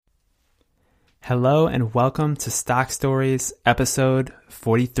Hello and welcome to Stock Stories, episode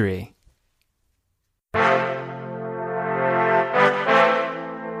 43.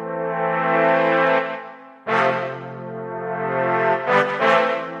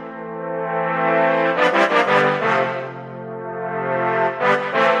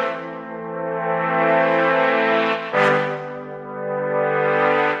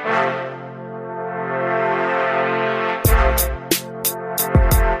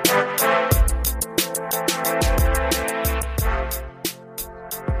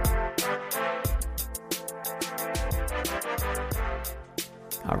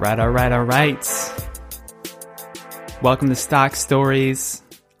 All right. Welcome to Stock Stories.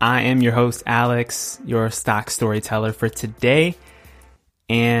 I am your host, Alex, your stock storyteller for today.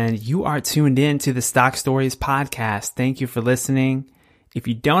 And you are tuned in to the Stock Stories podcast. Thank you for listening. If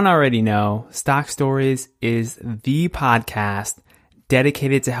you don't already know, Stock Stories is the podcast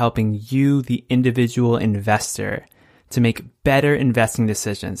dedicated to helping you, the individual investor, to make better investing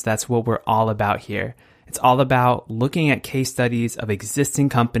decisions. That's what we're all about here. It's all about looking at case studies of existing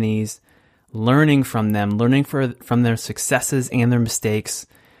companies, learning from them, from their successes and their mistakes,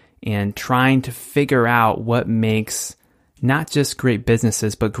 and trying to figure out what makes not just great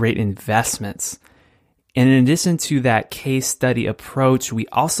businesses, but great investments. And in addition to that case study approach, we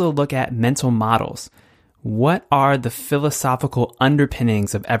also look at mental models. What are the philosophical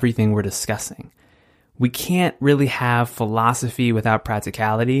underpinnings of everything we're discussing? We can't really have philosophy without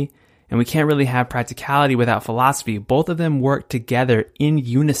practicality. And we can't really have practicality without philosophy. Both of them work together in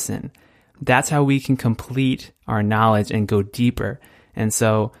unison. That's how we can complete our knowledge and go deeper. And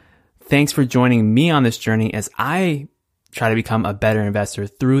so thanks for joining me on this journey as I try to become a better investor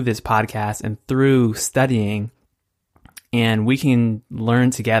through this podcast and through studying. And we can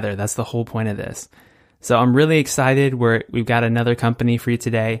learn together. That's the whole point of this. So I'm really excited. We've got another company for you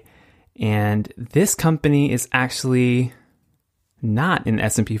today. And this company is actually not in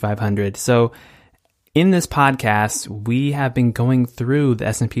S&P 500. So in this podcast, we have been going through the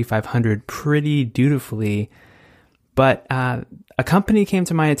S&P 500 pretty dutifully, but a company came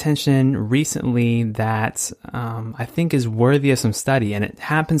to my attention recently that I think is worthy of some study, and it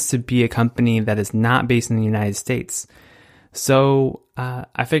happens to be a company that is not based in the United States. So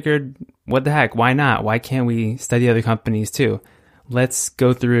I figured, what the heck, why not? Why can't we study other companies too? Let's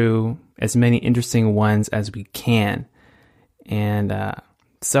go through as many interesting ones as we can. And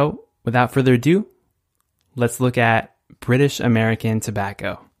so, without further ado, let's look at British American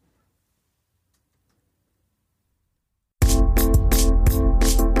Tobacco.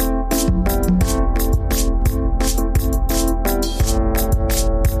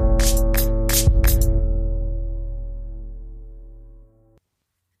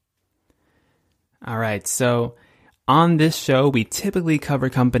 All right, so on this show, we typically cover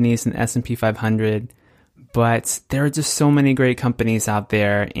companies in S&P 500, but there are just so many great companies out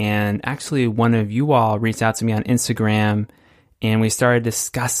there. And actually, one of you all reached out to me on Instagram, and we started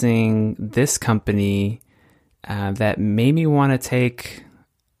discussing this company that made me want to take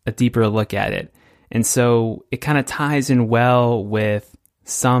a deeper look at it. And so it kind of ties in well with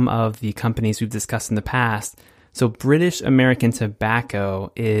some of the companies we've discussed in the past. So British American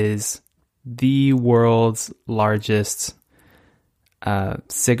Tobacco is the world's largest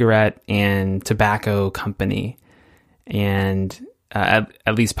cigarette and tobacco company, and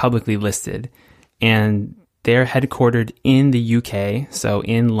at least publicly listed. And they're headquartered in the UK, so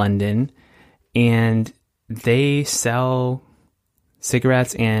in London, and they sell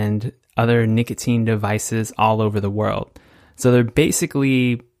cigarettes and other nicotine devices all over the world. So they're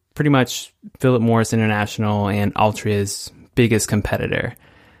basically pretty much Philip Morris International and Altria's biggest competitor.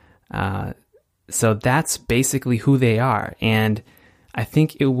 So that's basically who they are. And I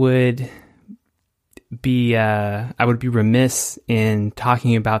think it would be, I would be remiss in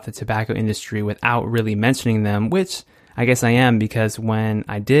talking about the tobacco industry without really mentioning them, which I guess I am, because when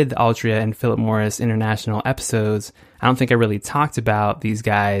I did the Altria and Philip Morris International episodes, I don't think I really talked about these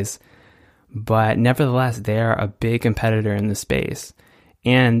guys, but nevertheless, they're a big competitor in the space.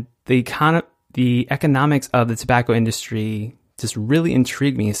 And the economics of the tobacco industry just really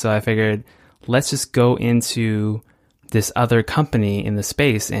intrigued me, so I figured, let's just go into this other company in the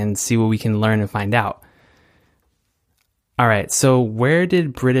space and see what we can learn and find out. All right, so where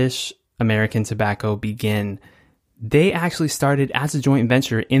did British American Tobacco begin? They actually started as a joint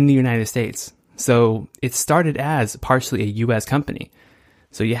venture in the United States. So it started as partially a U.S. company.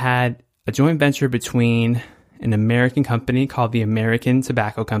 So you had a joint venture between an American company called the American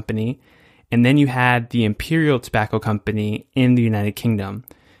Tobacco Company, and then you had the Imperial Tobacco Company in the United Kingdom.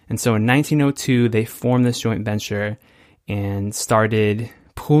 And so in 1902, they formed this joint venture and started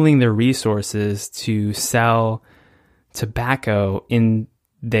pooling their resources to sell tobacco in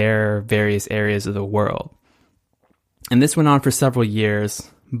their various areas of the world. And this went on for several years,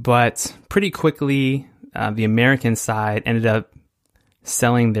 but pretty quickly, the American side ended up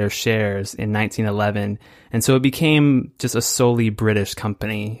selling their shares in 1911, and so it became just a solely British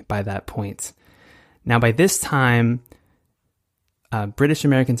company by that point. Now, by this time, British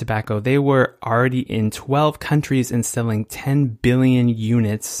American Tobacco, they were already in 12 countries and selling 10 billion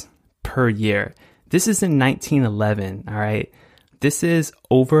units per year. This is in 1911, all right? This is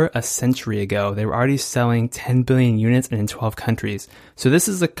over a century ago. They were already selling 10 billion units and in 12 countries. So this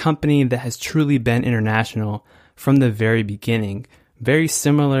is a company that has truly been international from the very beginning. Very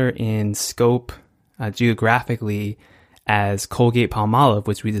similar in scope geographically as Colgate-Palmolive,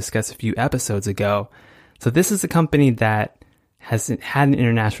 which we discussed a few episodes ago. So this is a company that has had an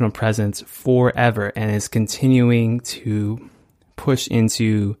international presence forever and is continuing to push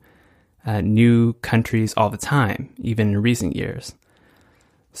into new countries all the time, even in recent years.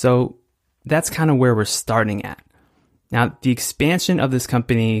 So that's kind of where we're starting at. Now, the expansion of this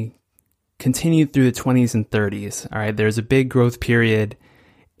company continued through the 20s and 30s. All right, there's a big growth period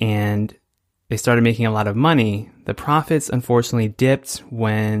and they started making a lot of money. The profits unfortunately dipped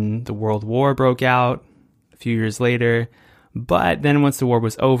when the World War broke out a few years later. But then once the war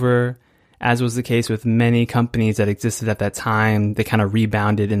was over, as was the case with many companies that existed at that time, they kind of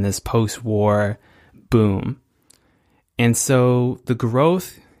rebounded in this post-war boom. And so the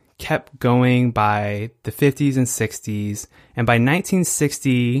growth kept going by the 50s and 60s. And by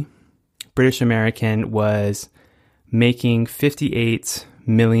 1960, British American was making 58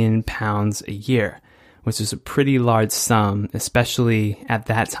 million pounds a year, which is a pretty large sum, especially at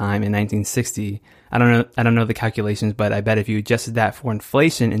that time in 1960. I don't know the calculations, but I bet if you adjusted that for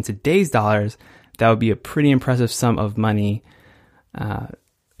inflation in today's dollars, that would be a pretty impressive sum of money,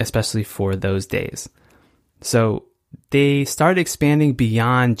 especially for those days. So they started expanding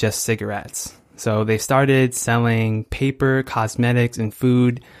beyond just cigarettes. So they started selling paper, cosmetics, and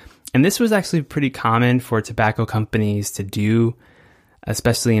food. And this was actually pretty common for tobacco companies to do,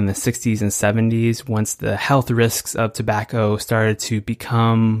 especially in the 60s and 70s, once the health risks of tobacco started to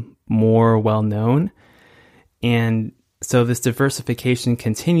become more well known. And so this diversification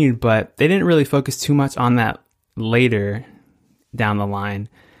continued, but they didn't really focus too much on that later down the line.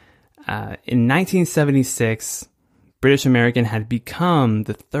 In 1976, British American had become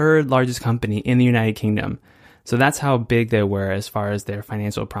the third largest company in the United Kingdom. So that's how big they were as far as their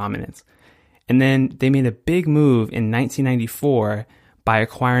financial prominence. And then they made a big move in 1994 by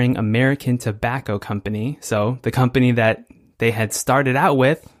acquiring American Tobacco Company. So the company that they had started out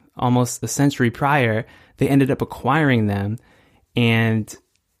with almost a century prior, they ended up acquiring them. And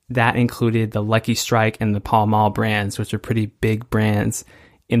that included the Lucky Strike and the Pall Mall brands, which are pretty big brands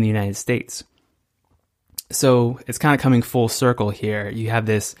in the United States. So it's kind of coming full circle here. You have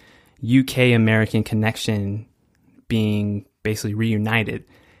this UK-American connection being basically reunited.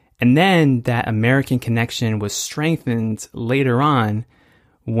 And then that American connection was strengthened later on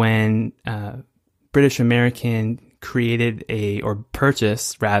when British American purchased a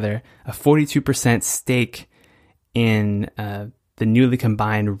 42% stake in the newly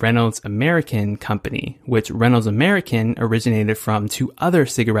combined Reynolds American company, which Reynolds American originated from two other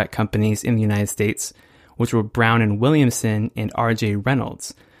cigarette companies in the United States, which were Brown and Williamson and R.J.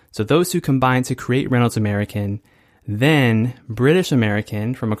 Reynolds. So those two combined to create Reynolds American. Then British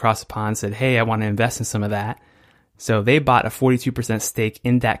American from across the pond said, hey, I want to invest in some of that. So they bought a 42% stake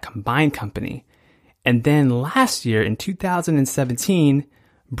in that combined company. And then last year in 2017,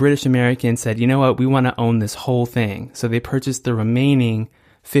 British American said, you know what, we want to own this whole thing. So they purchased the remaining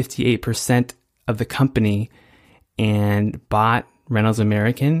 58% of the company and bought Reynolds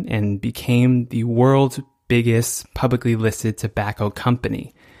American and became the world's biggest publicly listed tobacco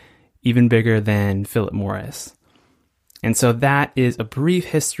company, even bigger than Philip Morris. And so that is a brief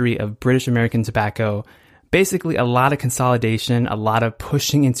history of British American Tobacco. Basically a lot of consolidation, a lot of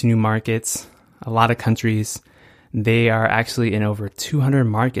pushing into new markets, a lot of countries. They are actually in over 200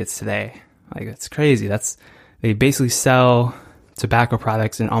 markets today. Like, that's crazy. They basically sell tobacco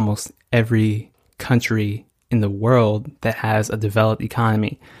products in almost every country in the world that has a developed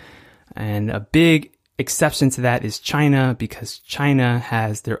economy. And a big exception to that is China, because China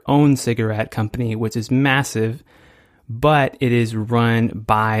has their own cigarette company, which is massive, but it is run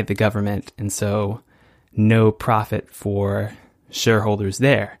by the government. And so no profit for shareholders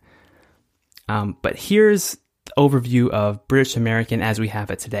there. But here's the overview of British American as we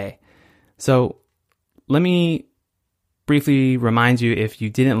have it today. So let me briefly remind you, if you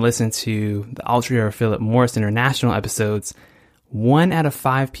didn't listen to the Altria or Philip Morris International episodes, 1 out of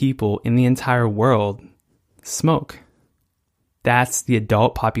 5 people in the entire world smoke. That's the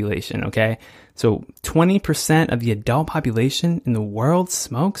adult population, okay? So 20% of the adult population in the world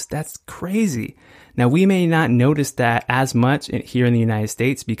smokes? That's crazy. Now, we may not notice that as much here in the United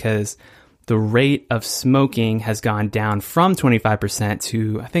States because the rate of smoking has gone down from 25%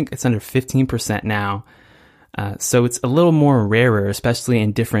 to, I think it's under 15% now. So it's a little more rarer, especially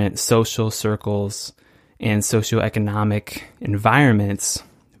in different social circles and socioeconomic environments.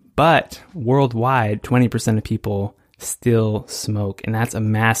 But worldwide, 20% of people still smoke, and that's a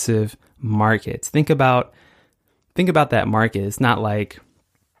massive market. Think about that market. It's not like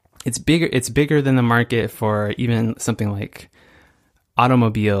it's bigger than the market for even something like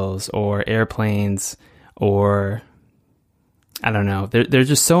automobiles or airplanes, or I don't know. There's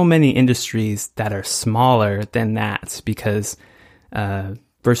just so many industries that are smaller than that because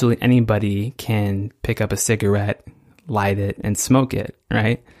virtually anybody can pick up a cigarette, light it, and smoke it,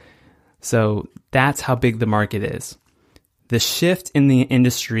 right? So that's how big the market is. The shift in the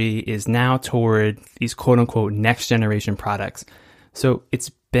industry is now toward these quote-unquote next-generation products. So it's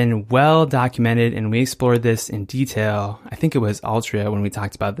been well documented, and we explored this in detail. I think it was Altria when we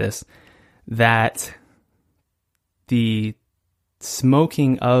talked about this, that the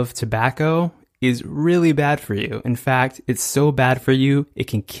smoking of tobacco is really bad for you. In fact, it's so bad for you, it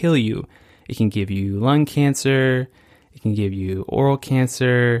can kill you. It can give you lung cancer. It can give you oral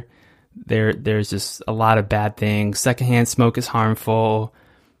cancer. There's just a lot of bad things. Secondhand smoke is harmful.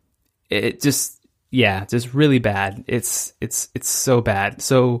 It just really bad. It's so bad.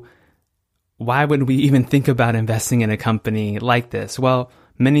 So why would we even think about investing in a company like this? Well,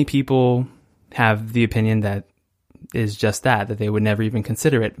 many people have the opinion that is just that they would never even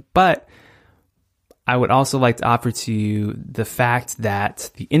consider it. But I would also like to offer to you the fact that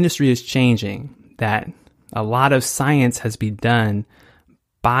the industry is changing, that a lot of science has been done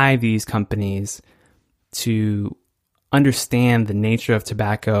by these companies to understand the nature of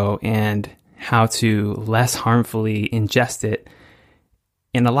tobacco and how to less harmfully ingest it.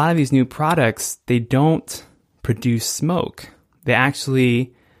 And a lot of these new products, they don't produce smoke. They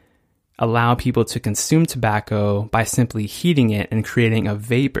actually allow people to consume tobacco by simply heating it and creating a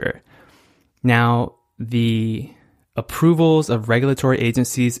vapor. Now, the approvals of regulatory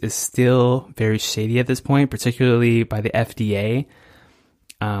agencies is still very shady at this point, particularly by the FDA.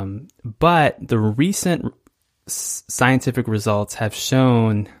 But the recent scientific results have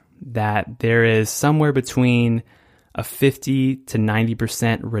shown that there is somewhere between a 50 to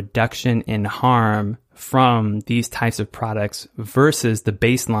 90% reduction in harm from these types of products versus the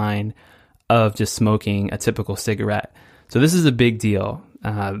baseline of just smoking a typical cigarette. So this is a big deal.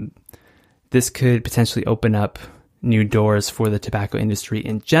 This could potentially open up new doors for the tobacco industry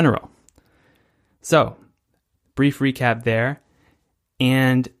in general. So, brief recap there.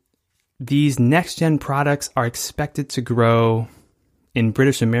 And these next-gen products are expected to grow, in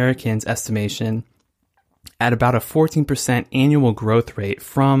British Americans' estimation, at about a 14% annual growth rate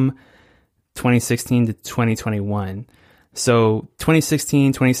from 2016 to 2021. So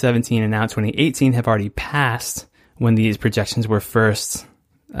 2016, 2017, and now 2018 have already passed when these projections were first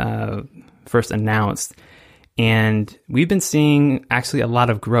announced. And we've been seeing actually a lot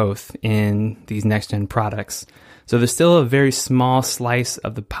of growth in these next-gen products. So there's still a very small slice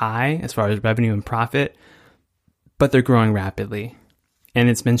of the pie as far as revenue and profit, but they're growing rapidly. And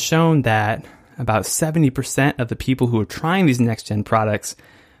it's been shown that about 70% of the people who are trying these next-gen products,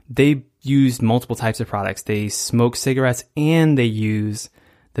 they use multiple types of products. They smoke cigarettes and they use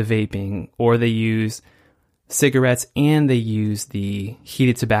the vaping, or they use cigarettes and they use the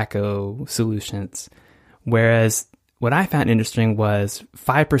heated tobacco solutions. Whereas what I found interesting was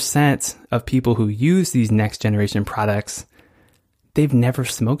 5% of people who use these next generation products, they've never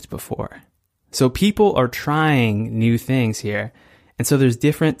smoked before. So people are trying new things here. And so there's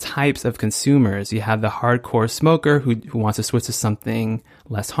different types of consumers. You have the hardcore smoker who wants to switch to something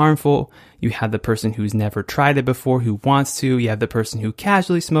less harmful. You have the person who's never tried it before who wants to. You have the person who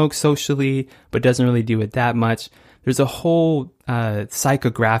casually smokes socially but doesn't really do it that much. There's a whole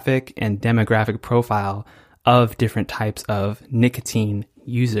psychographic and demographic profile of different types of nicotine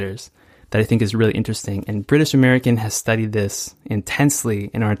users that I think is really interesting. And British American has studied this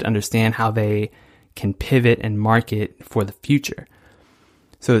intensely in order to understand how they can pivot and market for the future.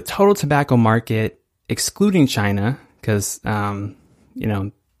 So the total tobacco market, excluding China, because,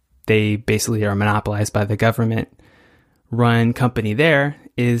 they basically are monopolized by the government-run company there,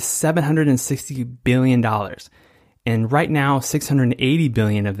 is $760 billion. And right now, $680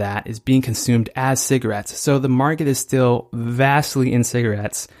 billion of that is being consumed as cigarettes. So the market is still vastly in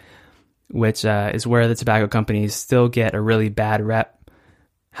cigarettes, which is where the tobacco companies still get a really bad rep.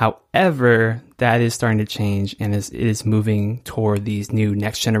 However, that is starting to change, and it is moving toward these new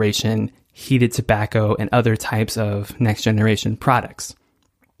next generation heated tobacco and other types of next generation products.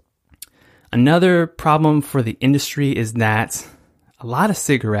 Another problem for the industry is that a lot of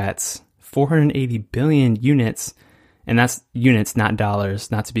cigarettes, 480 billion units, and that's units, not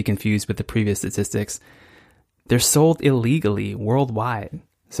dollars, not to be confused with the previous statistics, they're sold illegally worldwide.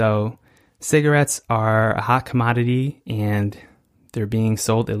 So cigarettes are a hot commodity and they're being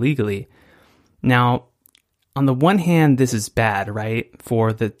sold illegally. Now, on the one hand, this is bad, right,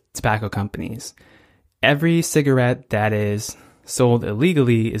 for the tobacco companies. Every cigarette that is sold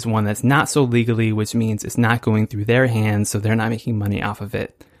illegally is one that's not sold legally, which means it's not going through their hands, so they're not making money off of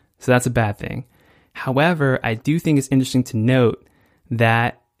it. So that's a bad thing. However, I do think it's interesting to note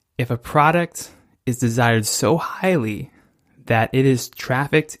that if a product is desired so highly that it is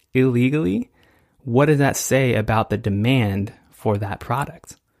trafficked illegally, what does that say about the demand for that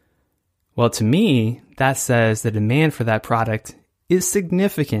product? Well, to me, that says the demand for that product is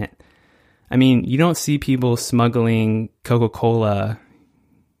significant. I mean, you don't see people smuggling Coca-Cola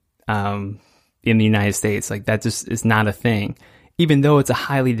in the United States. Like, that just is not a thing. Even though it's a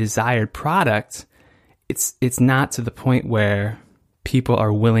highly desired product, it's not to the point where people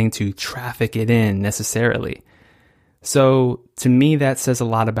are willing to traffic it in necessarily. So to me, that says a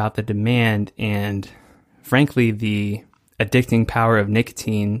lot about the demand and, frankly, the addicting power of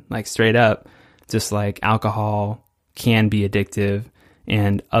nicotine, like straight up, just like alcohol can be addictive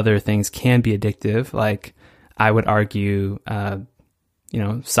and other things can be addictive. Like, I would argue,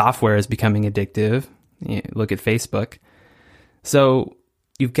 software is becoming addictive. Look at Facebook. So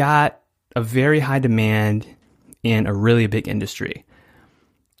you've got a very high demand in a really big industry.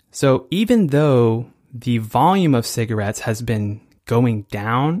 So even though the volume of cigarettes has been going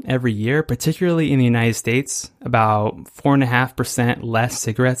down every year, particularly in the United States, about 4.5% less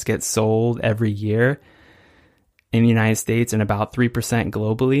cigarettes get sold every year in the United States and about 3%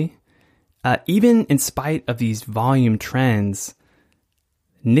 globally. Even in spite of these volume trends,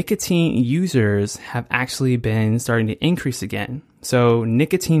 nicotine users have actually been starting to increase again. So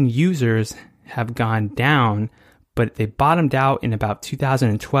nicotine users have gone down, but they bottomed out in about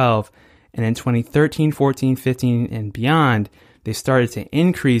 2012. And in 2013, 14, 15, and beyond, they started to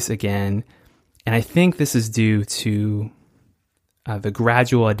increase again. And I think this is due to the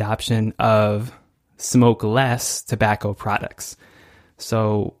gradual adoption of smoke less tobacco products.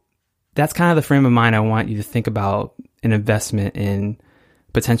 So that's kind of the frame of mind I want you to think about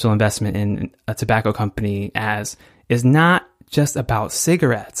potential investment in a tobacco company as, is not just about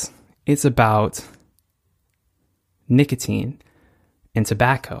cigarettes. It's about nicotine and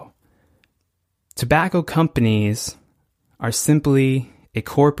tobacco. Tobacco companies are simply a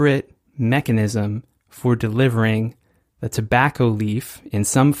corporate mechanism for delivering the tobacco leaf in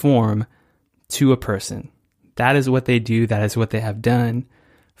some form to a person. That is what they do. That is what they have done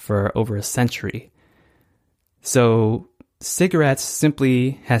for over a century. So cigarettes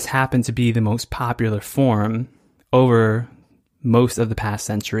simply has happened to be the most popular form over most of the past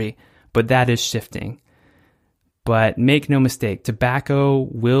century, but that is shifting. But make no mistake, tobacco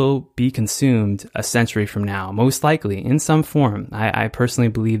will be consumed a century from now, most likely in some form. I personally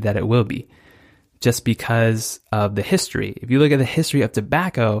believe that it will be, just because of the history. If you look at the history of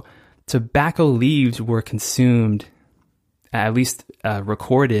tobacco leaves were consumed, at least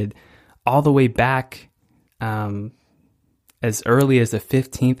recorded, all the way back as early as the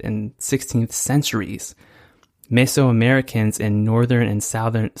 15th and 16th centuries. Mesoamericans in northern and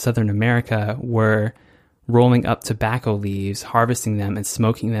southern America were rolling up tobacco leaves, harvesting them, and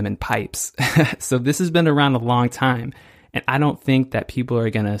smoking them in pipes. So this has been around a long time. And I don't think that people are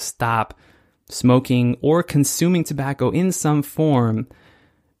going to stop smoking or consuming tobacco in some form,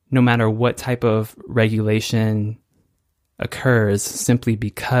 no matter what type of regulation occurs, simply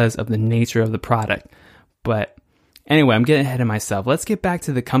because of the nature of the product. But anyway, I'm getting ahead of myself. Let's get back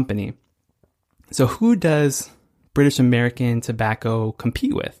to the company. So who does British American Tobacco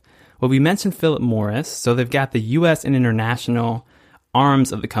compete with? Well, we mentioned Philip Morris. So they've got the U.S. and international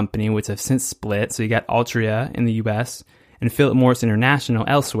arms of the company, which have since split. So you got Altria in the U.S. and Philip Morris International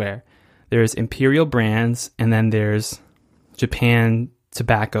elsewhere. There's Imperial Brands, and then there's Japan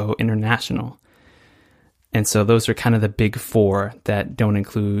Tobacco International. And so those are kind of the big four that don't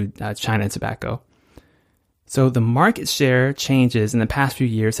include China Tobacco. So the market share changes in the past few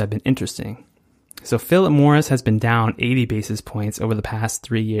years have been interesting. So Philip Morris has been down 80 basis points over the past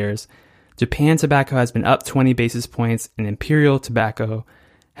 3 years. Japan Tobacco has been up 20 basis points, and Imperial Tobacco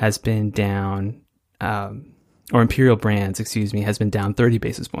has been down, or Imperial Brands, has been down 30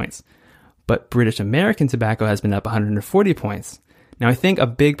 basis points. but British American Tobacco has been up 140 points. Now, I think a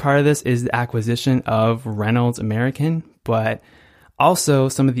big part of this is the acquisition of Reynolds American, but also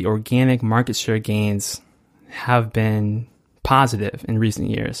some of the organic market share gains have been positive in recent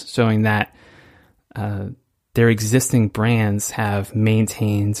years, showing that their existing brands have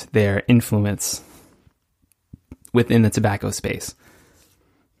maintained their influence within the tobacco space.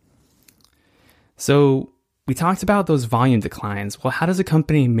 So we talked about those volume declines. Well, how does a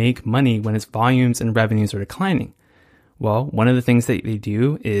company make money when its volumes and revenues are declining? Well, one of the things that they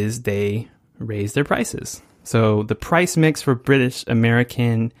do is they raise their prices. So the price mix for British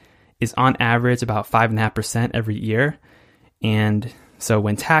American is on average about 5.5% every year. And so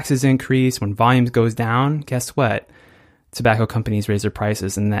when taxes increase, when volumes goes down, guess what? Tobacco companies raise their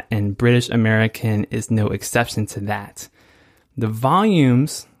prices, and British American is no exception to that. The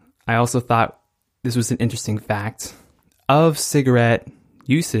volumes, I also thought this was an interesting fact, of cigarette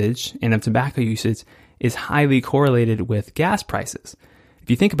usage and of tobacco usage is highly correlated with gas prices. If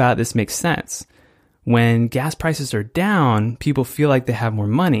you think about it, this makes sense. When gas prices are down, people feel like they have more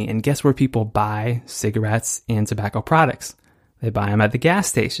money, and guess where people buy cigarettes and tobacco products? They buy them at the gas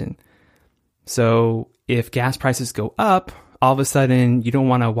station. So if gas prices go up, all of a sudden you don't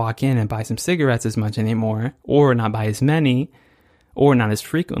want to walk in and buy some cigarettes as much anymore, or not buy as many, or not as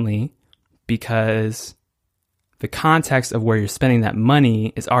frequently, because the context of where you're spending that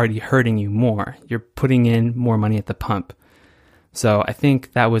money is already hurting you more. You're putting in more money at the pump. So I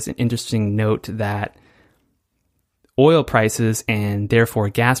think that was an interesting note that oil prices and therefore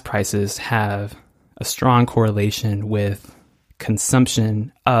gas prices have a strong correlation with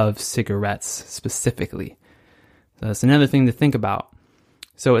consumption of cigarettes specifically. So that's another thing to think about.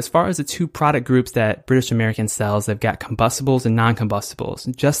 So as far as the two product groups that British American sells, they've got combustibles and non-combustibles,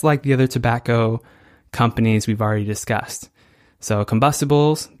 just like the other tobacco companies we've already discussed. So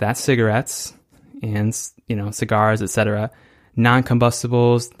combustibles, that's cigarettes and, cigars, etc.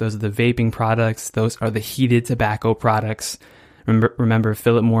 Non-combustibles, those are the vaping products. Those are the heated tobacco products. Remember,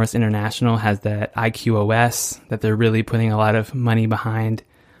 Philip Morris International has that IQOS that they're really putting a lot of money behind.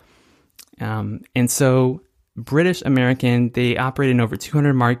 And so British American, they operate in over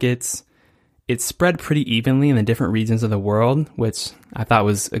 200 markets. It's spread pretty evenly in the different regions of the world, which I thought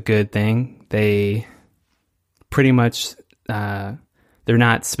was a good thing. They pretty much, they're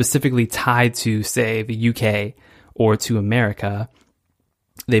not specifically tied to, say, the UK or to America.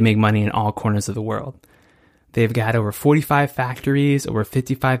 They make money in all corners of the world. They've got over 45 factories, over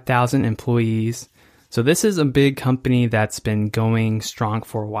 55,000 employees. So this is a big company that's been going strong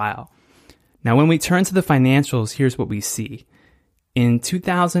for a while. Now, when we turn to the financials, here's what we see. In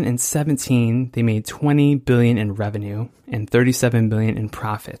 2017, they made $20 billion in revenue and $37 billion in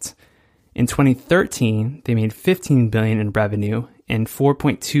profits. In 2013, they made $15 billion in revenue and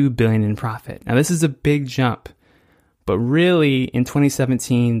 $4.2 billion in profit. Now, this is a big jump. But really, in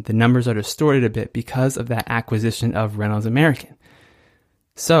 2017, the numbers are distorted a bit because of that acquisition of Reynolds American.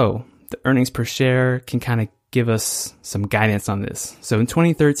 So the earnings per share can kind of give us some guidance on this. So in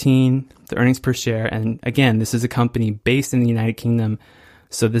 2013, the earnings per share, and again, this is a company based in the United Kingdom,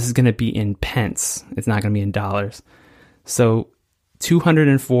 so this is going to be in pence. It's not going to be in dollars. So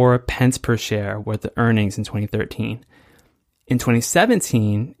 204 pence per share were the earnings in 2013. In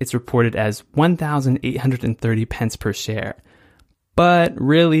 2017, it's reported as 1,830 pence per share. But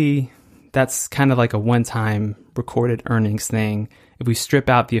really, that's kind of like a one-time recorded earnings thing. If we strip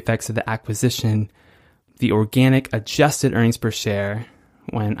out the effects of the acquisition, the organic adjusted earnings per share,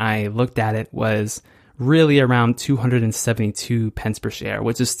 when I looked at it, was really around 272 pence per share,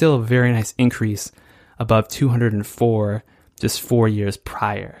 which is still a very nice increase above 204 just 4 years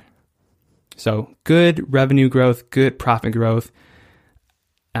prior. So good revenue growth, good profit growth,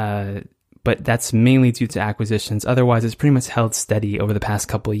 but that's mainly due to acquisitions. Otherwise, it's pretty much held steady over the past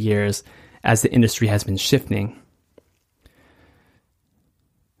couple of years as the industry has been shifting.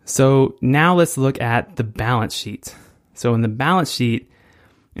 So now let's look at the balance sheet. So in the balance sheet,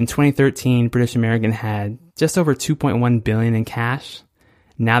 in 2013, British American had just over $2.1 billion in cash.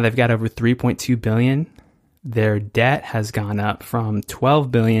 Now they've got over $3.2 billion. Their debt has gone up from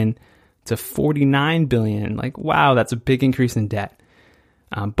 $12 billion to $49 billion. Like, wow, that's a big increase in debt.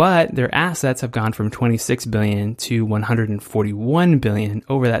 But their assets have gone from $26 billion to $141 billion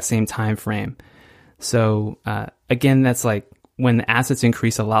over that same time frame. So again, that's like when the assets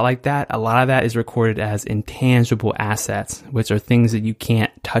increase a lot like that, a lot of that is recorded as intangible assets, which are things that you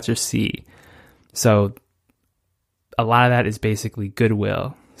can't touch or see. So a lot of that is basically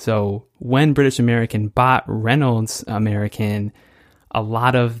goodwill. So when British American bought Reynolds American, a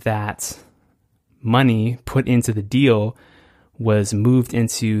lot of that money put into the deal was moved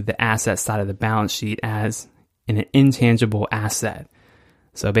into the asset side of the balance sheet as an intangible asset.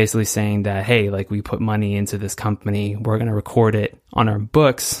 So basically saying that, hey, like we put money into this company, we're going to record it on our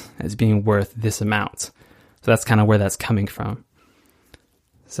books as being worth this amount. So that's kind of where that's coming from.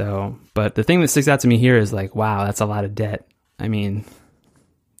 So, but the thing that sticks out to me here is like, wow, that's a lot of debt. I mean,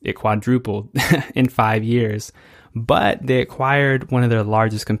 it quadrupled in 5 years, but they acquired one of their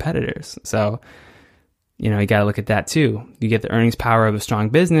largest competitors. So, you got to look at that too. You get the earnings power of a strong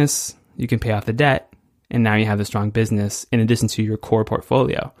business, you can pay off the debt, and now you have the strong business in addition to your core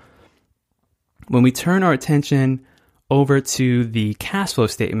portfolio. When we turn our attention over to the cash flow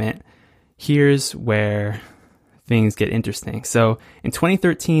statement, here's where things get interesting. So in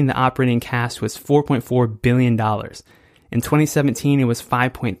 2013, the operating cash was $4.4 billion. In 2017, it was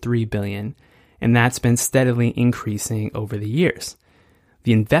 $5.3 billion, and that's been steadily increasing over the years.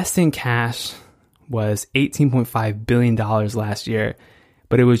 The investing cash was $18.5 billion last year,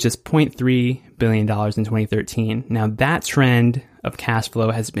 but it was just $0.3 billion in 2013. Now that trend of cash flow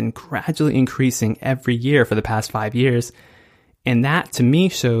has been gradually increasing every year for the past 5 years. And that to me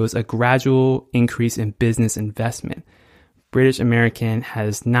shows a gradual increase in business investment. British American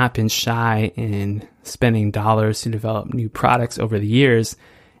has not been shy in spending dollars to develop new products over the years,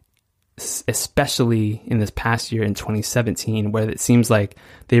 especially in this past year in 2017, where it seems like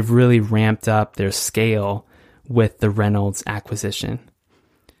they've really ramped up their scale with the Reynolds acquisition.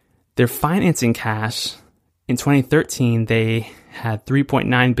 Their financing cash, in 2013, they had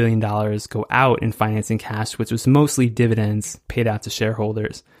 $3.9 billion go out in financing cash, which was mostly dividends paid out to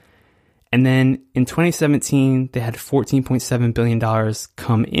shareholders. And then in 2017, they had $14.7 billion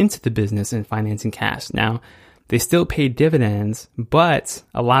come into the business in financing cash. Now, they still paid dividends, but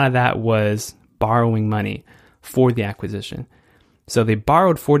a lot of that was borrowing money for the acquisition. So they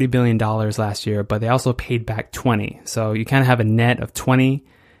borrowed $40 billion last year, but they also paid back 20. So you kind of have a net of 20,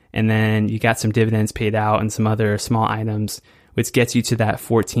 and then you got some dividends paid out and some other small items, which gets you to that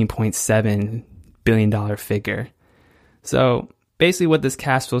 $14.7 billion figure. So basically what this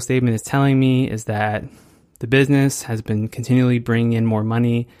cash flow statement is telling me is that the business has been continually bringing in more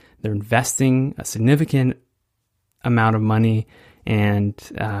money. They're investing a significant amount of money, and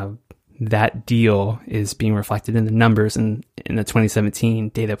that deal is being reflected in the numbers in the 2017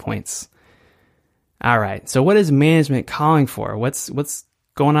 data points. All right, so what is management calling for? What's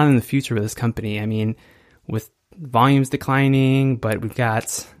going on in the future with this company? I mean, with volumes declining, but we've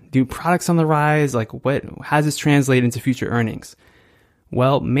got new products on the rise. Like, how does this translate into future earnings?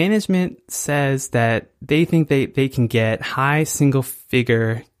 Well, management says that they think they can get high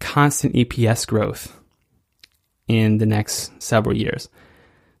single-figure constant EPS growth in the next several years.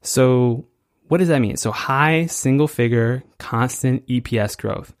 So what does that mean? So high single-figure constant EPS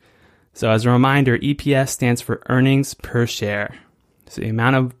growth. So as a reminder, EPS stands for earnings per share. So the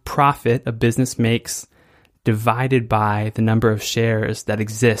amount of profit a business makes divided by the number of shares that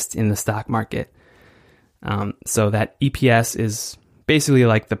exist in the stock market. So that EPS is basically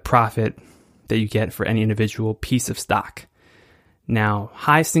like the profit that you get for any individual piece of stock. Now,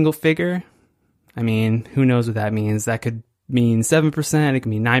 high single figure, I mean, who knows what that means? That could mean 7%, it could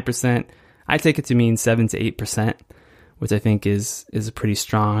mean 9%. I take it to mean 7 to 8%, which I think is a pretty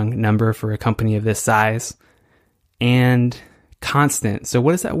strong number for a company of this size. And constant. So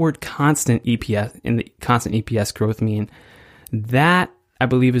what does that word constant EPS in the constant EPS growth mean? That, I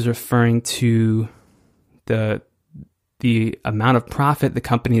believe, is referring to the amount of profit the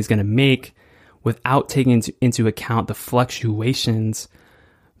company is going to make without taking into account the fluctuations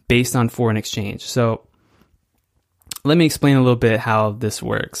based on foreign exchange. So let me explain a little bit how this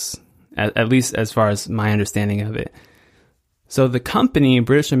works, at least as far as my understanding of it. So the company,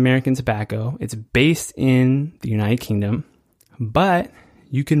 British American Tobacco, it's based in the United Kingdom, but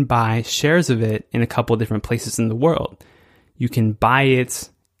you can buy shares of it in a couple of different places in the world. You can buy it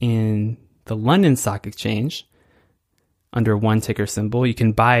in the London Stock Exchange under one ticker symbol. You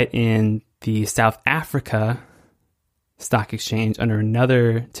can buy it in the South Africa Stock Exchange under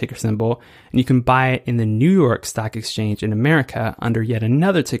another ticker symbol. And you can buy it in the New York Stock Exchange in America under yet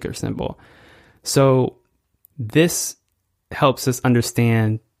another ticker symbol. So this helps us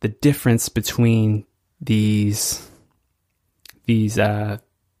understand the difference between these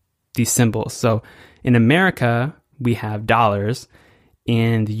symbols. So in America, we have dollars.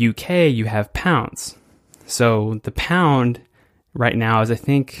 In the UK, you have pounds. So the pound right now is, I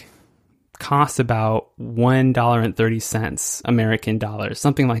think, costs about $1.30 American dollars,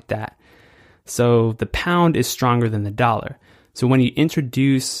 something like that. So the pound is stronger than the dollar. So when you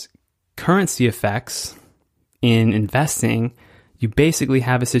introduce currency effects in investing, you basically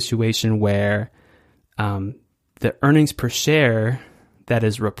have a situation where the earnings per share that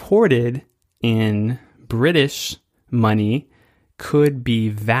is reported in British money could be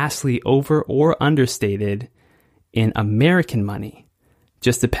vastly over or understated in American money,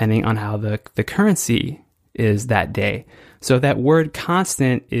 just depending on how the currency is that day. So that word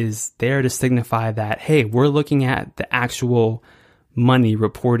constant is there to signify that, hey, we're looking at the actual money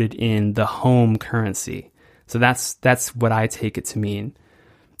reported in the home currency. So that's what I take it to mean.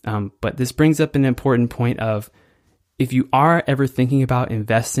 But this brings up an important point of, if you are ever thinking about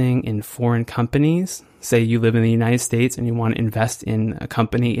investing in foreign companies, say you live in the United States and you want to invest in a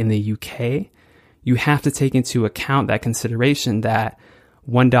company in the UK, you have to take into account that consideration that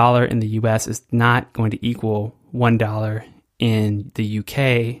 $1 in the US is not going to equal $1 in the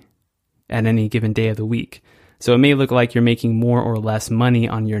UK at any given day of the week. So it may look like you're making more or less money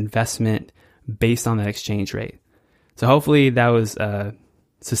on your investment based on that exchange rate. So hopefully that was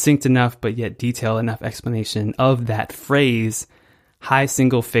succinct enough, but yet detailed enough explanation of that phrase, high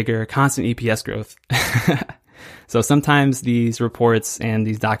single figure, constant EPS growth. So sometimes these reports and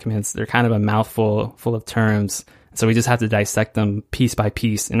these documents, they're kind of a mouthful full of terms. So we just have to dissect them piece by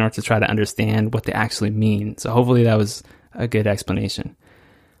piece in order to try to understand what they actually mean. So hopefully that was a good explanation.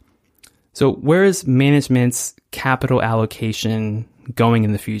 So where is management's capital allocation going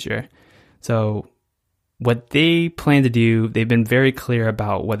in the future? So what they plan to do, they've been very clear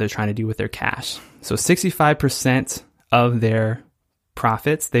about what they're trying to do with their cash. So 65% of their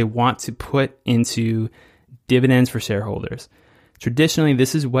profits, they want to put into dividends for shareholders. Traditionally,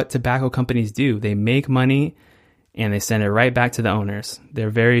 this is what tobacco companies do. They make money and they send it right back to the owners. They're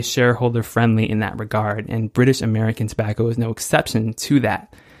very shareholder friendly in that regard, and British American Tobacco is no exception to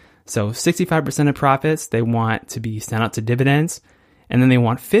that. So 65% of profits, they want to be sent out to dividends, and then they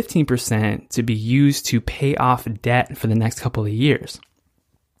want 15% to be used to pay off debt for the next couple of years.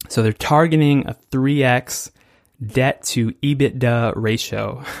 So they're targeting a 3x debt to EBITDA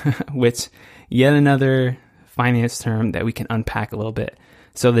ratio, which yet another finance term that we can unpack a little bit.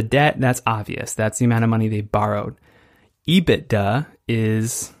 So the debt, that's obvious. That's the amount of money they borrowed. EBITDA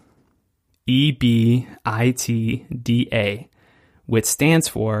is EBITDA, which stands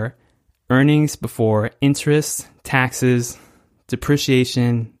for earnings before interest, taxes,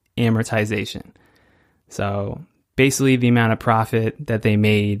 depreciation, amortization. So basically the amount of profit that they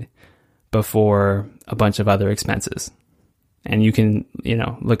made before a bunch of other expenses. And you can,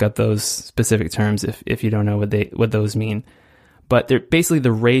 look up those specific terms if you don't know what those mean. But they're basically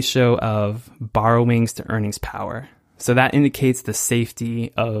the ratio of borrowings to earnings power. So that indicates the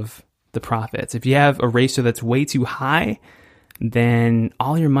safety of the profits. If you have a ratio that's way too high, then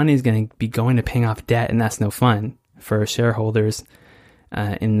all your money is going to be going to paying off debt, and that's no fun for shareholders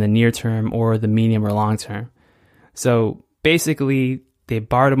in the near term or the medium or long term. So basically, they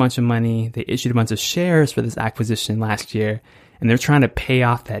borrowed a bunch of money, they issued a bunch of shares for this acquisition last year, and they're trying to pay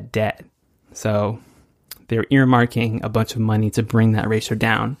off that debt. So they're earmarking a bunch of money to bring that ratio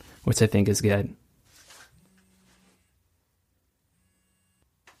down, which I think is good.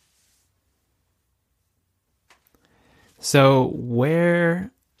 So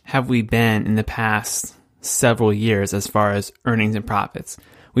where have we been in the past several years as far as earnings and profits?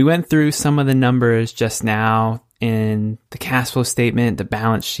 We went through some of the numbers just now in the cash flow statement, the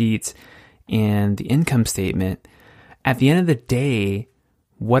balance sheet, and the income statement. At the end of the day,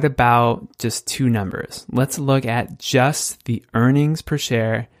 what about just two numbers? Let's look at just the earnings per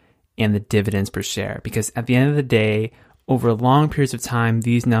share and the dividends per share, because at the end of the day, over long periods of time,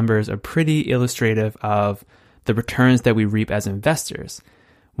 these numbers are pretty illustrative of the returns that we reap as investors.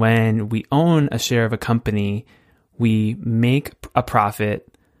 When we own a share of a company, we make a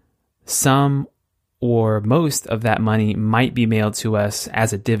profit. Some or most of that money might be mailed to us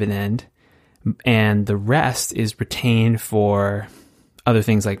as a dividend, and the rest is retained for other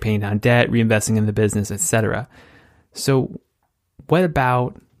things like paying down debt, reinvesting in the business, etc. So what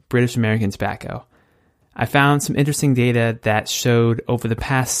about British American Tobacco? I found some interesting data that showed over the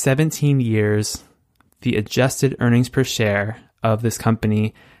past 17 years, the adjusted earnings per share of this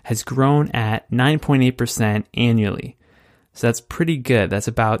company has grown at 9.8% annually. So that's pretty good. That's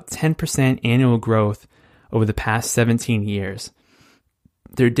about 10% annual growth over the past 17 years.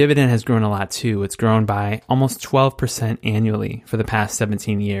 Their dividend has grown a lot too. It's grown by almost 12% annually for the past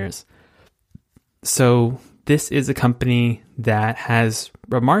 17 years. So this is a company that has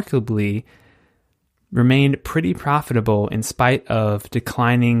remarkably remained pretty profitable in spite of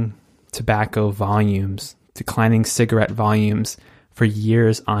declining tobacco volumes, declining cigarette volumes for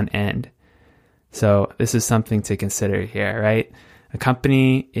years on end. So this is something to consider here, right? A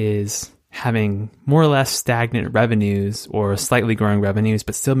company is having more or less stagnant revenues or slightly growing revenues,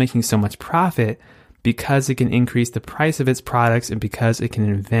 but still making so much profit because it can increase the price of its products and because it can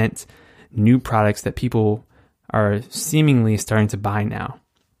invent new products that people are seemingly starting to buy now.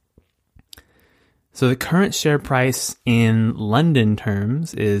 So the current share price in London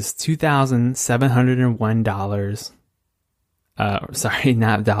terms is $2,701. Sorry,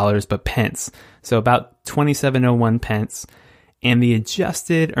 not dollars, but pence. So about 2701 pence. And the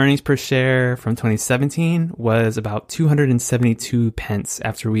adjusted earnings per share from 2017 was about 272 pence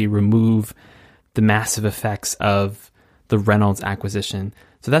after we remove the massive effects of the Reynolds acquisition.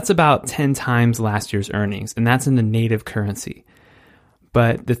 So that's about 10 times last year's earnings, and that's in the native currency.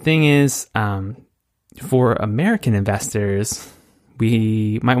 But the thing is, for American investors,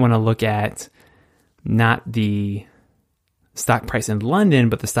 we might want to look at not the stock price in London,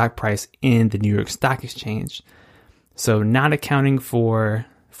 but the stock price in the New York Stock Exchange. So not accounting for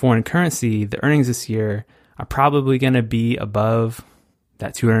foreign currency, the earnings this year are probably going to be above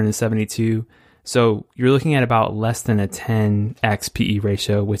that 272. So you're looking at about less than a 10x PE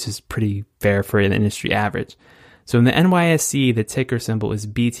ratio, which is pretty fair for an industry average. So in the NYSE, the ticker symbol is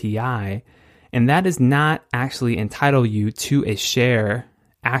BTI, and that does not actually entitle you to a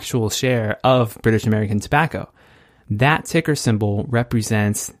actual share of British American Tobacco. That ticker symbol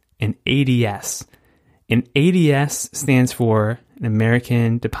represents an ADS. An ADS stands for an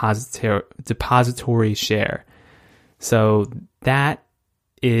American Depository Share. So that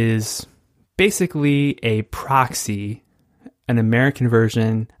is basically a proxy, an American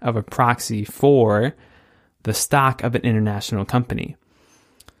version of a proxy for the stock of an international company.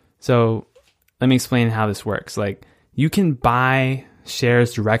 So let me explain how this works. Like, you can buy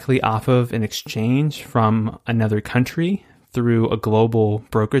shares directly off of an exchange from another country through a global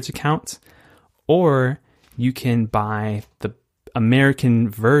brokerage account, or you can buy the American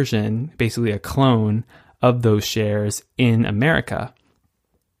version, basically a clone of those shares in America.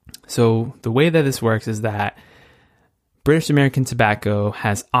 So the way that this works is that British American Tobacco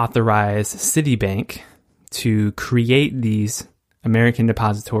has authorized Citibank to create these American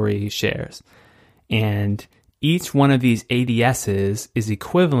depository shares. And each one of these ADSs is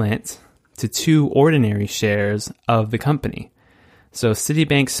equivalent to 2 ordinary shares of the company. So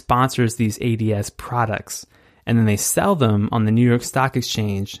Citibank sponsors these ADS products, and then they sell them on the New York Stock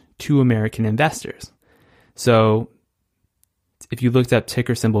Exchange to American investors. So if you looked up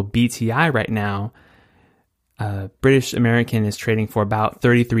ticker symbol BTI right now, British American is trading for about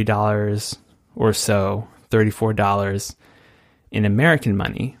 $33 or so, $34 in American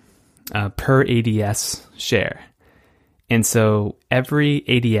money per ADS share. And so every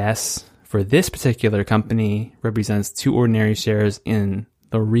ADS for this particular company represents 2 ordinary shares in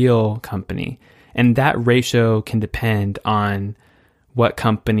the real company. And that ratio can depend on what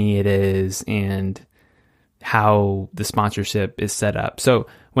company it is and how the sponsorship is set up. So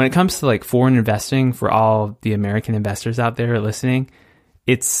when it comes to like foreign investing, for all the American investors out there listening,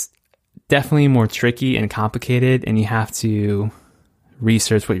 it's definitely more tricky and complicated, and you have to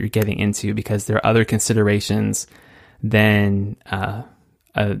research what you're getting into because there are other considerations than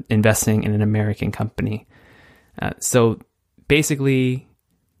investing in an American company. So basically,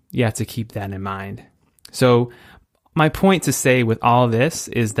 you have to keep that in mind. So my point to say with all this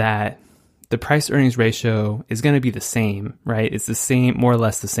is that the price earnings ratio is going to be the same, right? It's the same, more or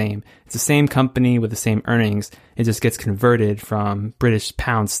less the same. It's the same company with the same earnings. It just gets converted from British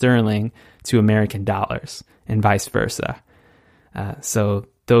pound sterling to American dollars and vice versa. So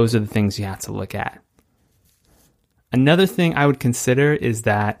those are the things you have to look at. Another thing I would consider is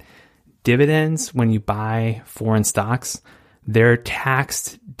that dividends, when you buy foreign stocks, they're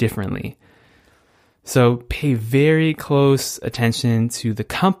taxed differently. So pay very close attention to the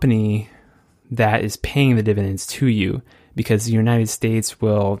company that is paying the dividends to you, because the United States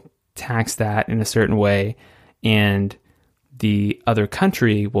will tax that in a certain way and the other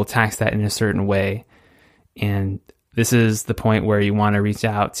country will tax that in a certain way. And this is the point where you want to reach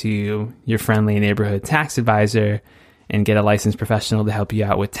out to your friendly neighborhood tax advisor and get a licensed professional to help you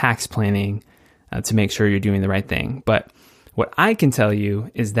out with tax planning to make sure you're doing the right thing. But what I can tell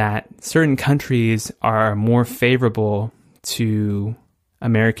you is that certain countries are more favorable to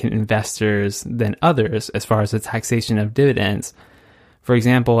American investors than others as far as the taxation of dividends. For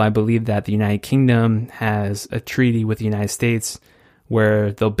example, I believe that the United Kingdom has a treaty with the United States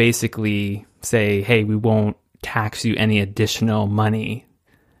where they'll basically say, hey, we won't tax you any additional money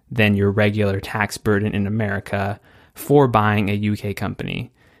than your regular tax burden in America for buying a UK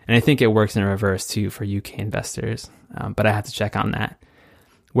company. And I think it works in reverse too for UK investors, but I have to check on that.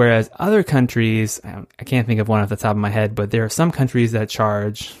 Whereas other countries, I can't think of one off the top of my head, but there are some countries that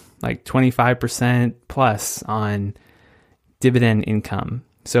charge like 25% plus on dividend income.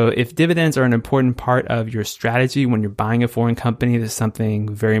 So if dividends are an important part of your strategy when you're buying a foreign company, this is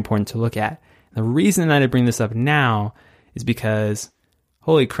something very important to look at. The reason that I bring this up now is because,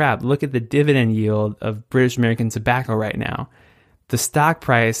 holy crap, look at the dividend yield of British American Tobacco right now. The stock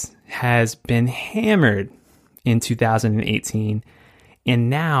price has been hammered in 2018, and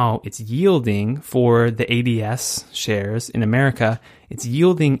now it's yielding for the ADS shares in America, it's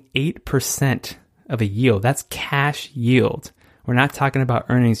yielding 8% of a yield. That's cash yield. We're not talking about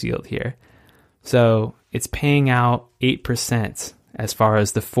earnings yield here. So it's paying out 8% as far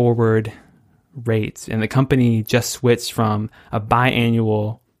as the forward rates. And the company just switched from a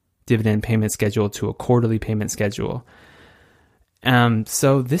biannual dividend payment schedule to a quarterly payment schedule.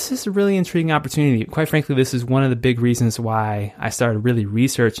 So this is a really intriguing opportunity. Quite frankly, this is one of the big reasons why I started really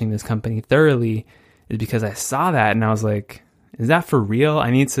researching this company thoroughly, is because I saw that and I was like, is that for real?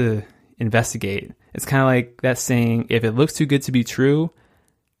 I need to investigate. It's kind of like that saying, if it looks too good to be true,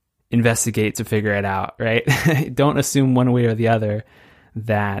 investigate to figure it out, right? Don't assume one way or the other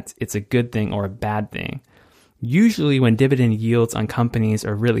that it's a good thing or a bad thing. Usually when dividend yields on companies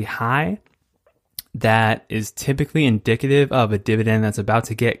are really high, that is typically indicative of a dividend that's about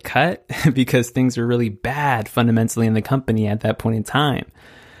to get cut because things are really bad fundamentally in the company at that point in time.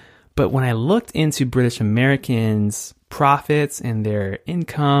 But when I looked into British Americans' profits and their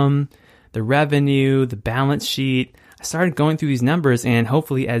income, the revenue, the balance sheet, I started going through these numbers, and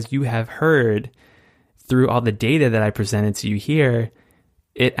hopefully, as you have heard through all the data that I presented to you here,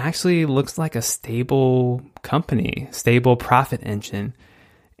 it actually looks like a stable company, stable profit engine.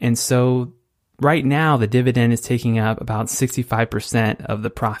 And so right now, the dividend is taking up about 65% of the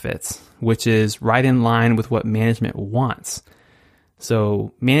profits, which is right in line with what management wants.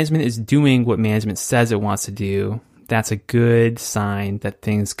 So management is doing what management says it wants to do. That's a good sign that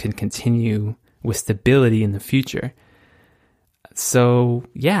things can continue with stability in the future. So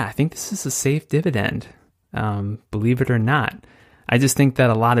yeah, I think this is a safe dividend, believe it or not. I just think that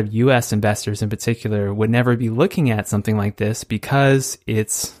a lot of US investors in particular would never be looking at something like this because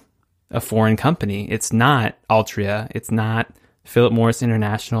it's a foreign company. It's not Altria. It's not Philip Morris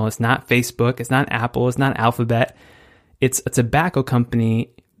International. It's not Facebook. It's not Apple. It's not Alphabet. It's a tobacco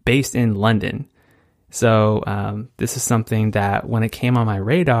company based in London. So this is something that when it came on my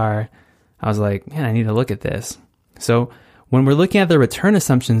radar, I was like, man, I need to look at this. So when we're looking at the return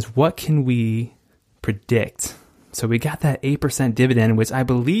assumptions, what can we predict? So we got that 8% dividend, which I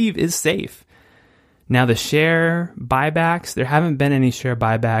believe is safe. Now the share buybacks, there haven't been any share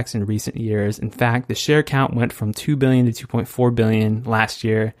buybacks in recent years. In fact, the share count went from 2 billion to 2.4 billion last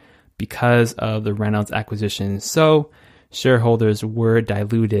year because of the Reynolds acquisition. So shareholders were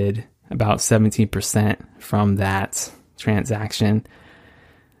diluted about 17% from that transaction,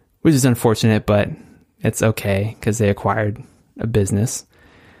 which is unfortunate, but it's okay because they acquired a business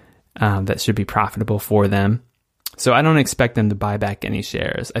that should be profitable for them. So I don't expect them to buy back any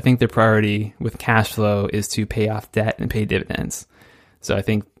shares. I think their priority with cash flow is to pay off debt and pay dividends. So I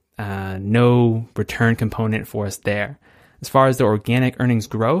think no return component for us there. As far as the organic earnings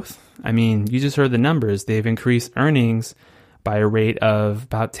growth, I mean, you just heard the numbers. They've increased earnings by a rate of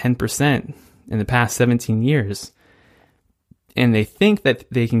about 10% in the past 17 years. And they think that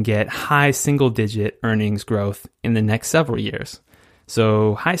they can get high single-digit earnings growth in the next several years.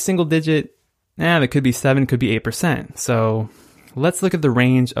 So high single-digit, that could be 7, could be 8%. So let's look at the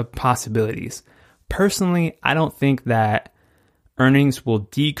range of possibilities. Personally, I don't think that earnings will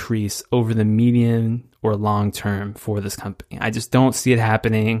decrease over the medium or long term for this company. I just don't see it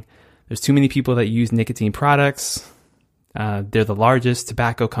happening. There's too many people that use nicotine products. They're the largest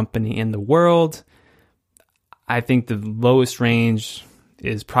tobacco company in the world. I think the lowest range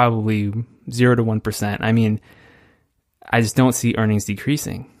is probably 0 to 1%. I mean, I just don't see earnings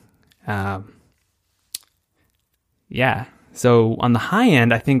decreasing. Yeah. So on the high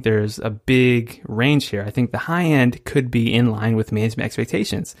end, I think there's a big range here. I think the high end could be in line with management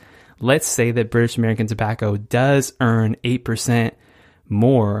expectations. Let's say that British American Tobacco does earn 8%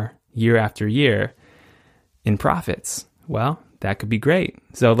 more year after year in profits. Well, that could be great.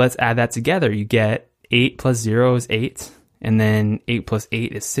 So let's add that together. You get 8 plus 0 is 8, and then 8 plus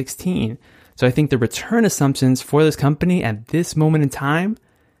 8 is 16. So I think the return assumptions for this company at this moment in time,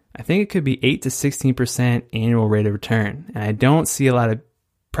 I think it could be 8 to 16% annual rate of return. And I don't see a lot of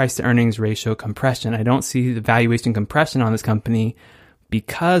price to earnings ratio compression. I don't see the valuation compression on this company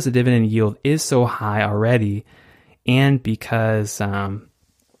because the dividend yield is so high already, and because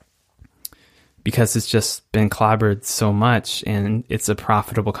it's just been clobbered so much and it's a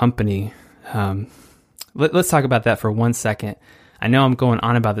profitable company. Let's talk about that for 1 second. I know I'm going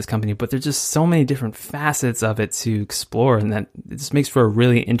on about this company, but there's just so many different facets of it to explore, and that it just makes for a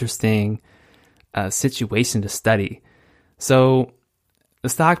really interesting situation to study. So the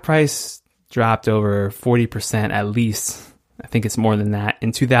stock price dropped over 40% at least. I think it's more than that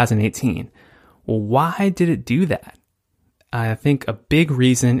in 2018. Well, why did it do that? I think a big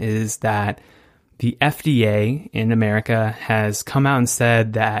reason is that the FDA in America has come out and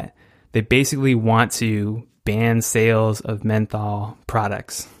said that they basically want to ban sales of menthol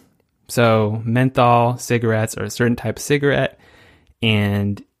products. So menthol cigarettes are a certain type of cigarette,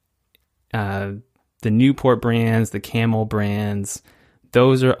 and the Newport brands, the Camel brands,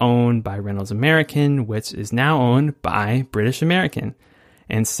 those are owned by Reynolds American, which is now owned by British American.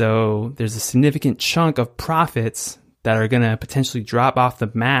 And so there's a significant chunk of profits that are going to potentially drop off the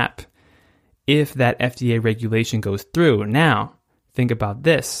map if that FDA regulation goes through. Now, think about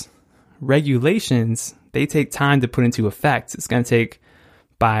this. Regulations, they take time to put into effect. It's going to take,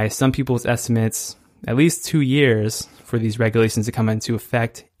 by some people's estimates, at least 2 years for these regulations to come into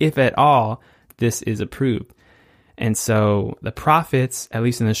effect, if at all this is approved. And so the profits, at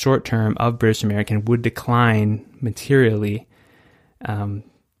least in the short term, of British American would decline materially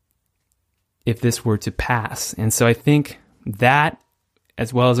if this were to pass. And so I think that,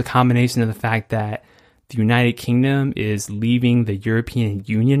 as well as a combination of the fact that the United Kingdom is leaving the European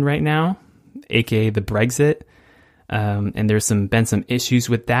Union right now, aka the Brexit, and there's been some issues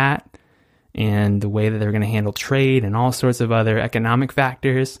with that and the way that they're going to handle trade and all sorts of other economic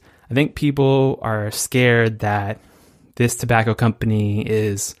factors. I think people are scared that this tobacco company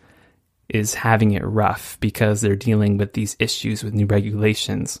is having it rough because they're dealing with these issues with new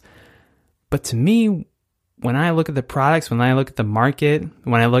regulations. But to me, when I look at the products, when I look at the market,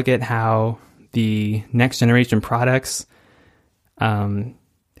 when I look at how the next generation products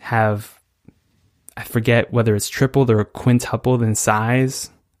have, I forget whether it's tripled or quintupled in size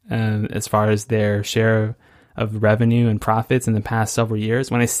as far as their share of revenue and profits in the past several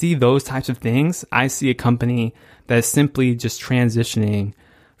years. When I see those types of things, I see a company that is simply just transitioning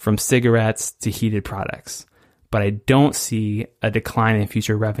from cigarettes to heated products. But I don't see a decline in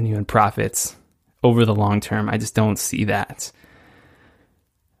future revenue and profits over the long term. I just don't see that.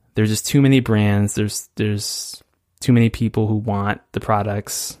 There's just too many brands. There's too many people who want the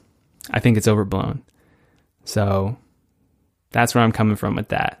products. I think it's overblown. So that's where I'm coming from with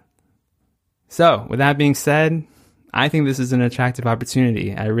that. So with that being said, I think this is an attractive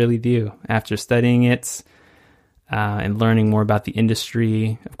opportunity. I really do. After studying it and learning more about the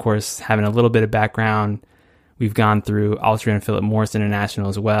industry, of course, having a little bit of background, we've gone through Altria and Philip Morris International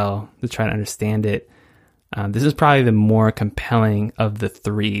as well to try to understand it. This is probably the more compelling of the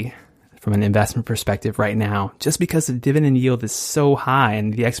three from an investment perspective right now, just because the dividend yield is so high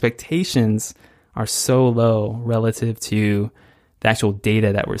and the expectations are so low relative to the actual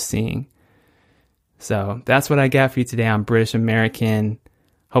data that we're seeing. So that's what I got for you today on British American.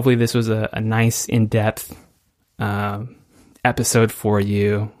 Hopefully this was a nice in-depth episode for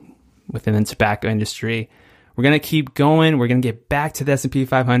you within the tobacco industry. We're going to keep going. We're going to get back to the S&P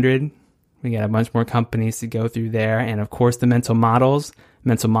 500. We got a bunch more companies to go through there. And of course, the mental model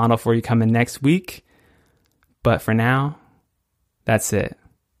for you coming next week. But for now, that's it.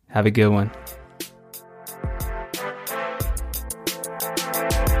 Have a good one.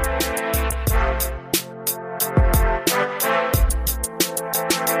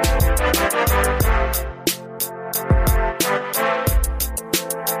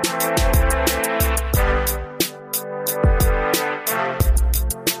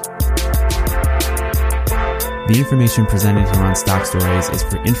 The information presented here on Stock Stories is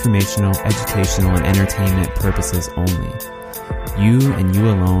for informational, educational, and entertainment purposes only. You and you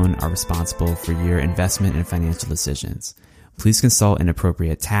alone are responsible for your investment and financial decisions. Please consult an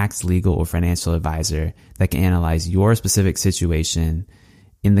appropriate tax, legal, or financial advisor that can analyze your specific situation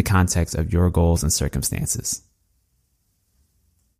in the context of your goals and circumstances.